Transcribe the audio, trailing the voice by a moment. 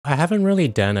I haven't really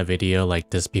done a video like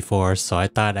this before, so I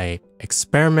thought I'd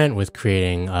experiment with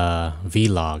creating a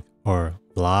vlog or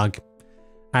vlog.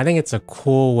 I think it's a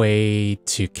cool way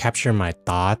to capture my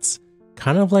thoughts,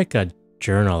 kind of like a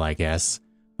journal, I guess,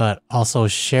 but also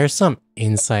share some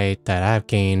insight that I've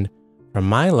gained from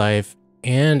my life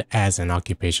and as an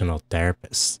occupational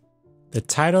therapist. The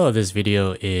title of this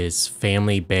video is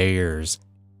Family Barriers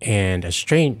and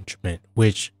Estrangement,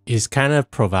 which is kind of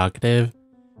provocative.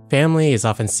 Family is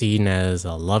often seen as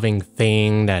a loving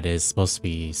thing that is supposed to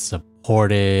be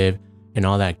supportive and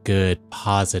all that good,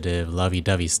 positive,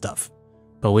 lovey-dovey stuff.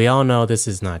 But we all know this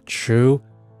is not true,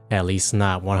 at least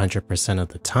not 100% of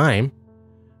the time.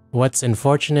 What's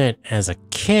unfortunate as a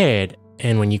kid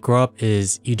and when you grow up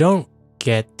is you don't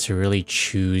get to really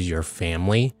choose your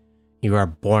family. You are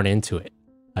born into it,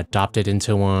 adopted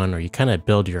into one, or you kind of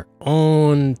build your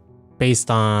own based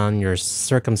on your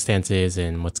circumstances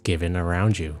and what's given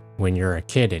around you when you're a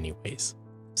kid anyways.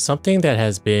 Something that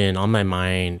has been on my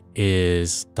mind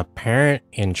is the parent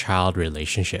and child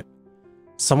relationship.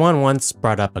 Someone once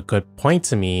brought up a good point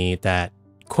to me that,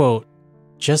 quote,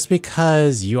 just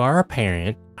because you are a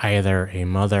parent, either a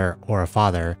mother or a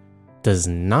father, does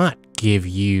not give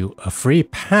you a free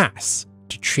pass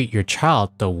to treat your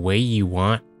child the way you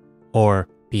want or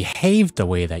behave the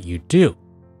way that you do,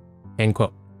 end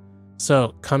quote.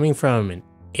 So coming from an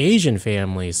Asian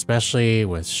family, especially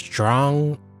with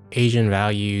strong Asian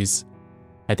values,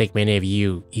 I think many of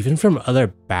you, even from other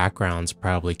backgrounds,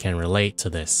 probably can relate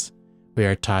to this. We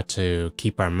are taught to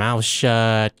keep our mouths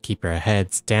shut, keep our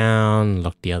heads down,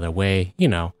 look the other way, you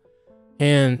know.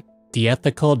 And the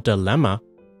ethical dilemma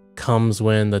comes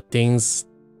when the things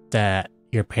that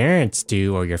your parents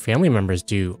do or your family members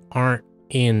do aren't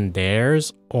in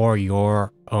theirs or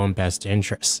your own best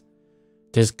interests.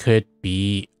 This could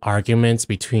be arguments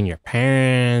between your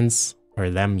parents or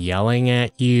them yelling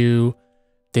at you,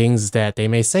 things that they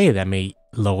may say that may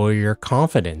lower your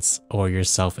confidence or your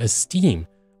self-esteem,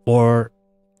 or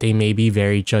they may be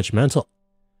very judgmental.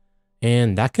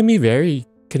 And that can be very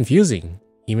confusing,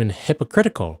 even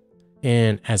hypocritical.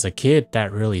 And as a kid,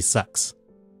 that really sucks.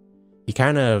 You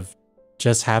kind of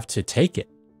just have to take it.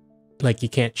 Like you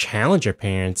can't challenge your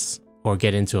parents or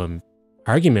get into an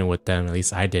argument with them. At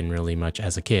least I didn't really much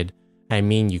as a kid. I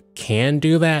mean, you can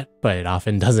do that, but it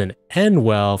often doesn't end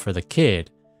well for the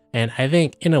kid. And I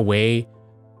think in a way,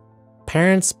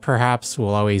 parents perhaps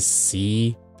will always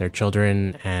see their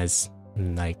children as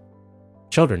like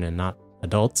children and not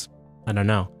adults. I don't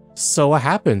know. So what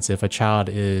happens if a child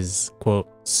is, quote,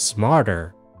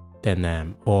 smarter than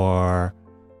them, or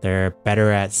they're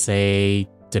better at, say,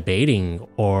 debating,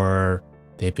 or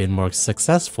they've been more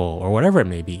successful, or whatever it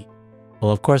may be?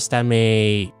 Well, of course, that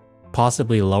may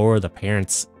possibly lower the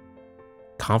parents'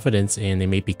 confidence and they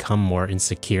may become more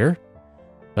insecure.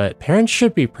 But parents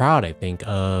should be proud, I think,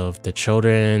 of the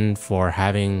children for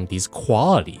having these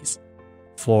qualities,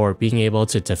 for being able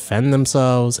to defend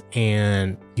themselves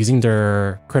and using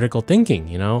their critical thinking,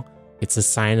 you know? It's a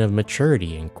sign of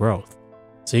maturity and growth.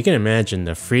 So you can imagine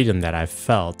the freedom that I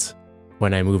felt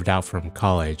when I moved out from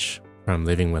college, from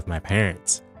living with my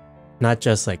parents. Not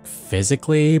just like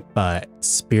physically, but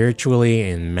spiritually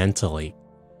and mentally.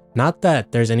 Not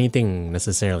that there's anything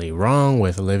necessarily wrong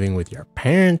with living with your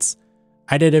parents.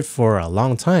 I did it for a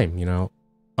long time, you know,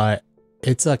 but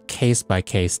it's a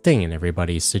case-by-case thing and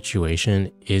everybody's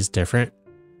situation is different.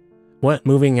 What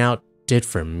moving out did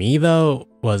for me though,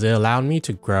 was it allowed me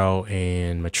to grow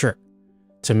and mature,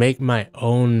 to make my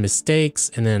own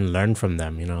mistakes and then learn from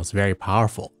them. You know, it's very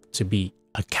powerful to be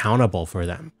accountable for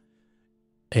them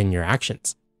in your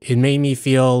actions. It made me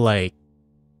feel like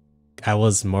I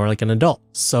was more like an adult.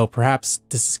 So perhaps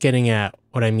this is getting at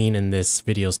what I mean in this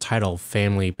video's title,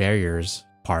 Family Barriers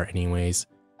part anyways,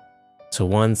 to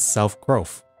one's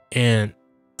self-growth. And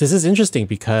this is interesting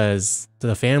because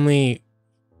the family,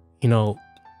 you know,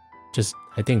 just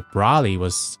I think broadly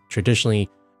was traditionally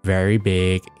very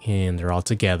big and they're all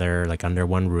together like under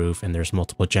one roof and there's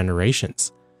multiple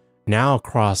generations. Now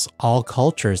across all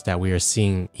cultures that we are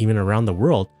seeing even around the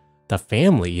world, the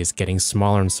family is getting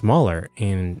smaller and smaller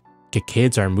and the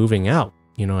kids are moving out.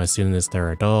 You know, as soon as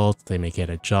they're adults, they may get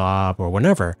a job or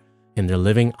whatever, and they're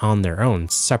living on their own,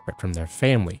 separate from their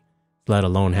family, let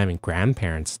alone having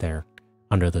grandparents there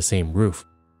under the same roof.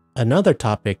 Another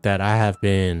topic that I have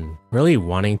been really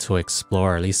wanting to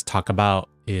explore, or at least talk about,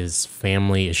 is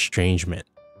family estrangement.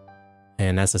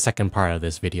 And that's the second part of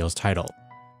this video's title.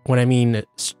 When I mean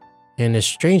in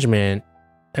estrangement,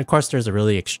 of course there's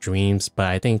really extremes, but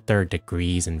I think there are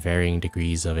degrees and varying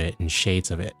degrees of it and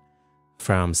shades of it.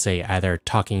 from, say, either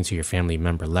talking to your family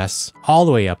member less, all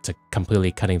the way up to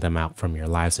completely cutting them out from your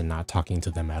lives and not talking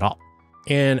to them at all.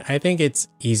 And I think it's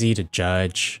easy to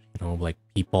judge, like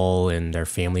people and their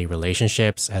family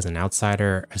relationships as an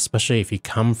outsider, especially if you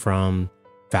come from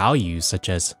values such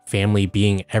as family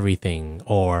being everything,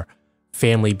 or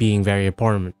family being very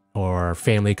important, or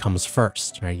family comes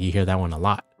first, right? You hear that one a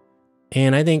lot.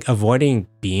 And I think avoiding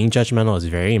being judgmental is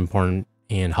very important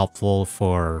and helpful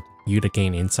for you to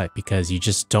gain insight, because you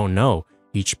just don't know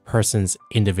each person's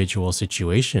individual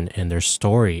situation and their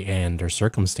story and their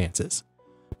circumstances.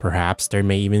 Perhaps there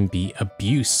may even be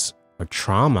abuse or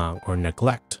trauma or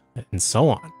neglect and so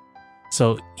on.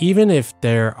 So even if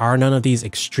there are none of these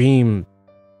extreme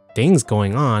things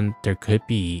going on, there could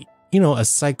be, a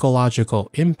psychological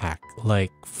impact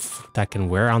that can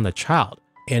wear on the child.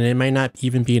 And it might not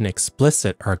even be an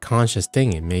explicit or conscious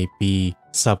thing. It may be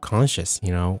subconscious,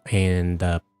 and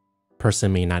the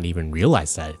person may not even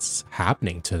realize that it's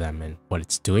happening to them and what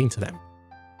it's doing to them.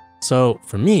 So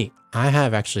for me, I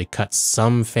have actually cut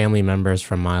some family members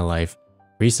from my life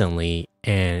recently,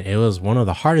 and it was one of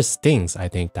the hardest things I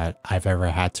think that I've ever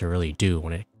had to really do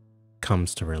when it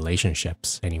comes to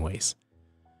relationships anyways.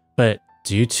 But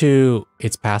due to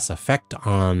its past effect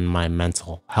on my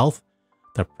mental health,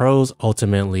 the pros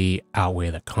ultimately outweigh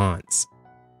the cons.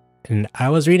 And I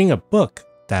was reading a book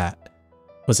that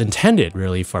was intended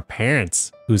really for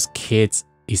parents whose kids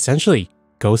essentially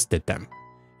ghosted them.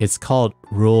 It's called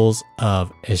Rules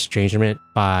of Estrangement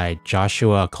by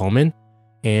Joshua Coleman.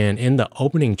 And in the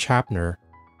opening chapter,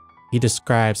 he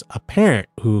describes a parent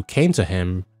who came to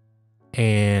him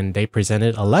and they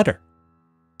presented a letter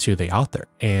to the author.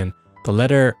 And the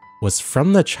letter was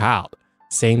from the child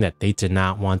saying that they did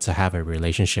not want to have a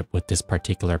relationship with this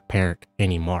particular parent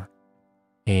anymore.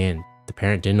 And the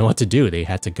parent didn't know what to do. They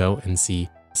had to go and see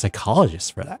a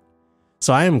psychologist for that.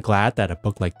 So I am glad that a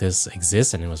book like this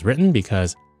exists and it was written,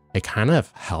 because it kind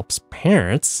of helps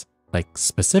parents, like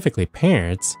specifically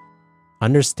parents,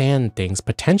 understand things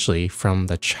potentially from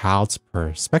the child's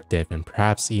perspective, and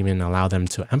perhaps even allow them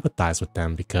to empathize with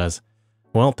them, because,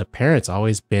 well, the parent's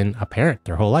always been a parent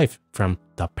their whole life from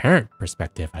the parent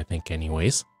perspective, I think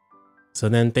anyways. So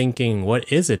then thinking,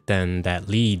 what is it then that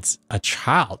leads a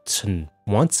child to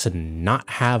want to not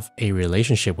have a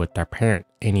relationship with their parent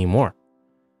anymore?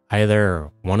 Either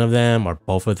one of them or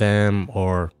both of them,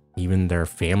 or even their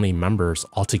family members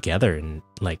altogether in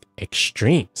like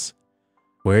extremes.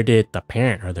 Where did the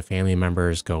parent or the family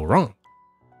members go wrong?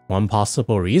 One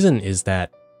possible reason is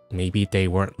that maybe they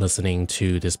weren't listening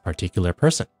to this particular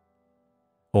person,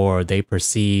 or they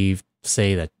perceived,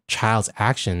 say, the child's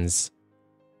actions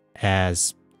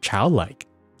as childlike,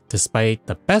 despite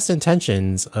the best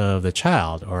intentions of the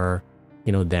child, or,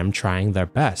 them trying their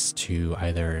best to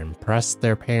either impress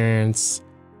their parents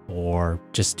or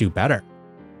just do better.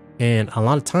 And a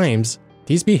lot of times,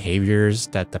 these behaviors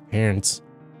that the parents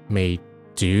may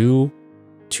do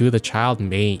to the child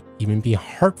may even be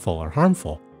hurtful or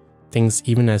harmful. Things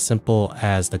even as simple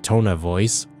as the tone of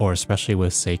voice, or especially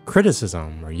with, say,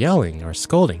 criticism or yelling or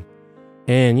scolding.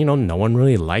 And, no one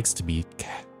really likes to be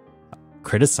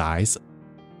criticized,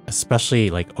 especially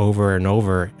like over and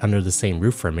over under the same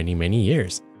roof for many, many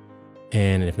years.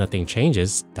 And if nothing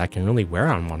changes, that can really wear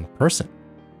on one person.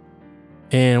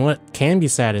 And what can be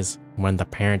sad is when the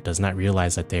parent does not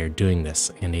realize that they are doing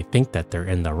this and they think that they're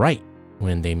in the right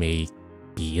when they may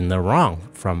be in the wrong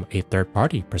from a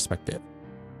third-party perspective.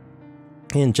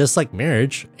 And just like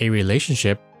marriage, a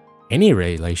relationship, any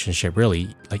relationship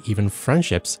really, like even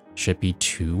friendships, should be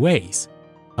two ways.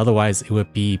 Otherwise, it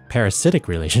would be parasitic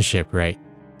relationship, right?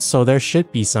 So there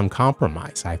should be some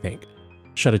compromise, I think.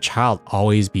 Should a child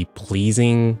always be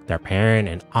pleasing their parent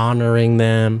and honoring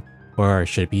them? Or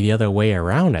should it be the other way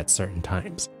around at certain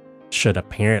times? Should a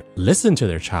parent listen to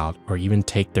their child or even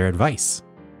take their advice?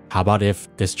 How about if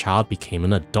this child became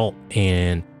an adult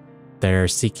and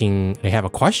they have a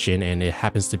question and it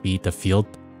happens to be the field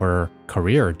or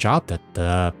career or job that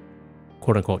the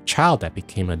quote-unquote child that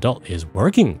became an adult is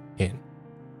working in?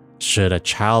 Should a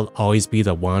child always be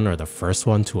the one or the first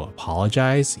one to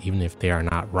apologize even if they are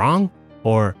not wrong?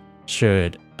 Or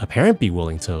should a parent be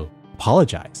willing to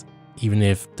apologize even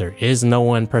if there is no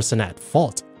one person at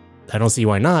fault? I don't see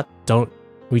why not. Don't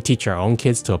we teach our own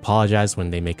kids to apologize when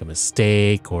they make a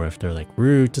mistake, or if they're like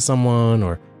rude to someone,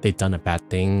 or they've done a bad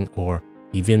thing, or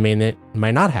even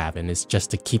might not have, and it's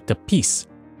just to keep the peace,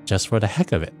 just for the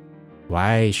heck of it?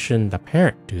 Why shouldn't the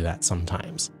parent do that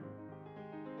sometimes?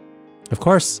 Of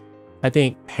course, I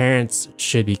think parents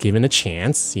should be given a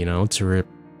chance, to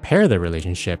repair the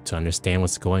relationship, to understand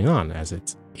what's going on, as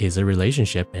it is a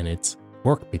relationship and it's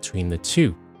work between the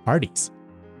two parties.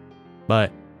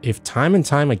 But if time and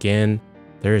time again,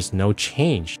 there is no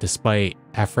change despite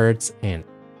efforts and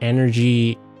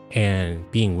energy and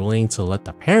being willing to let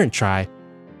the parent try,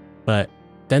 but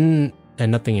then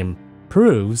and nothing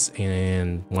improves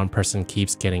and one person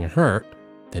keeps getting hurt,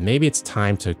 then maybe it's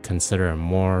time to consider a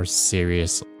more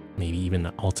serious, maybe even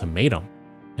an ultimatum,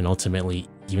 and ultimately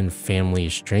even family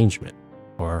estrangement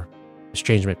or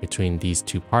estrangement between these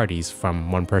two parties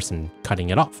from one person cutting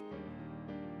it off.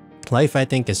 Life, I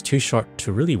think, is too short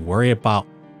to really worry about,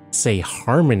 say,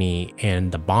 harmony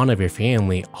and the bond of your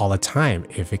family all the time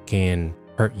if it can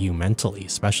hurt you mentally,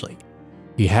 especially.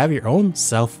 You have your own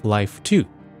self-life too.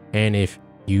 And if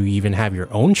you even have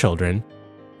your own children,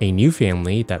 a new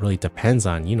family that really depends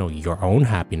on, your own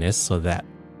happiness so that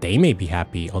they may be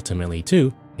happy ultimately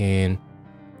too. And,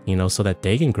 so that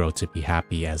they can grow to be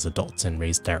happy as adults and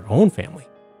raise their own family.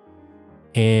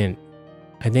 And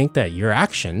I think that your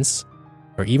actions,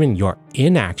 or even your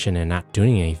inaction and not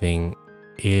doing anything,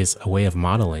 is a way of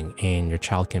modeling, and your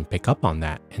child can pick up on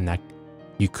that, and that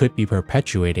you could be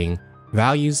perpetuating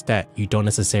values that you don't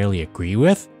necessarily agree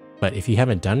with, but if you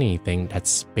haven't done anything,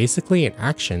 that's basically an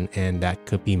action, and that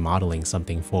could be modeling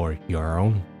something for your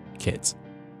own kids.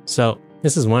 So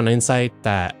this is one insight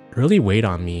that really weighed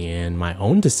on me in my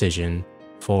own decision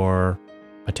for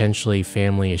potentially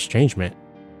family estrangement.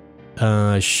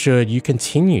 Should you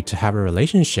continue to have a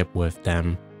relationship with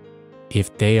them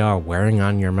if they are wearing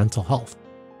on your mental health?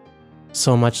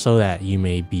 So much so that you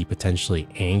may be potentially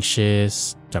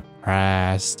anxious,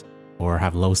 depressed, or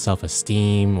have low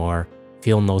self-esteem, or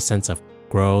feel no sense of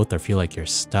growth, or feel like you're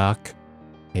stuck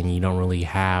and you don't really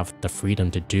have the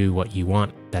freedom to do what you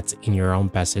want that's in your own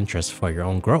best interest for your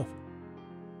own growth.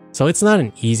 So it's not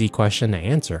an easy question to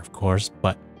answer, of course,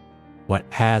 but what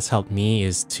has helped me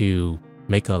is to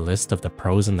make a list of the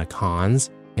pros and the cons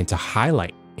and to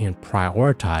highlight and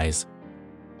prioritize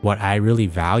what I really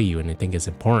value and I think is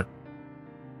important.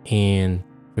 And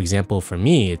for example, for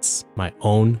me, it's my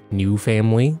own new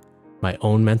family, my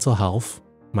own mental health,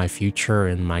 my future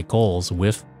and my goals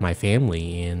with my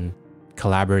family, and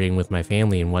collaborating with my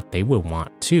family and what they would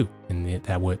want too. And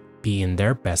that would be in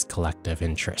their best collective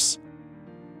interests.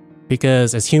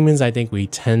 Because as humans, I think we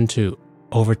tend to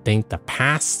overthink the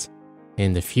past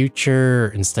and the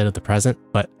future instead of the present,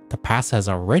 but the past has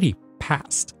already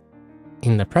passed.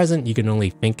 In the present, you can only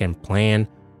think and plan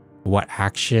what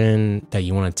action that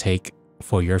you want to take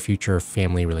for your future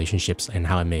family relationships and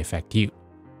how it may affect you.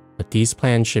 But these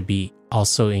plans should be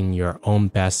also in your own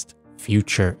best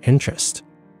future interest.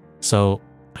 So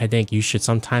I think you should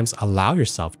sometimes allow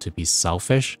yourself to be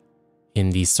selfish in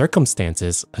these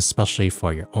circumstances, especially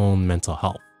for your own mental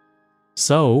health.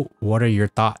 So what are your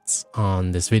thoughts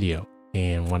on this video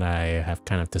and what I have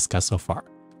kind of discussed so far?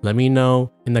 Let me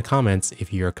know in the comments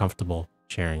if you're comfortable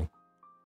sharing.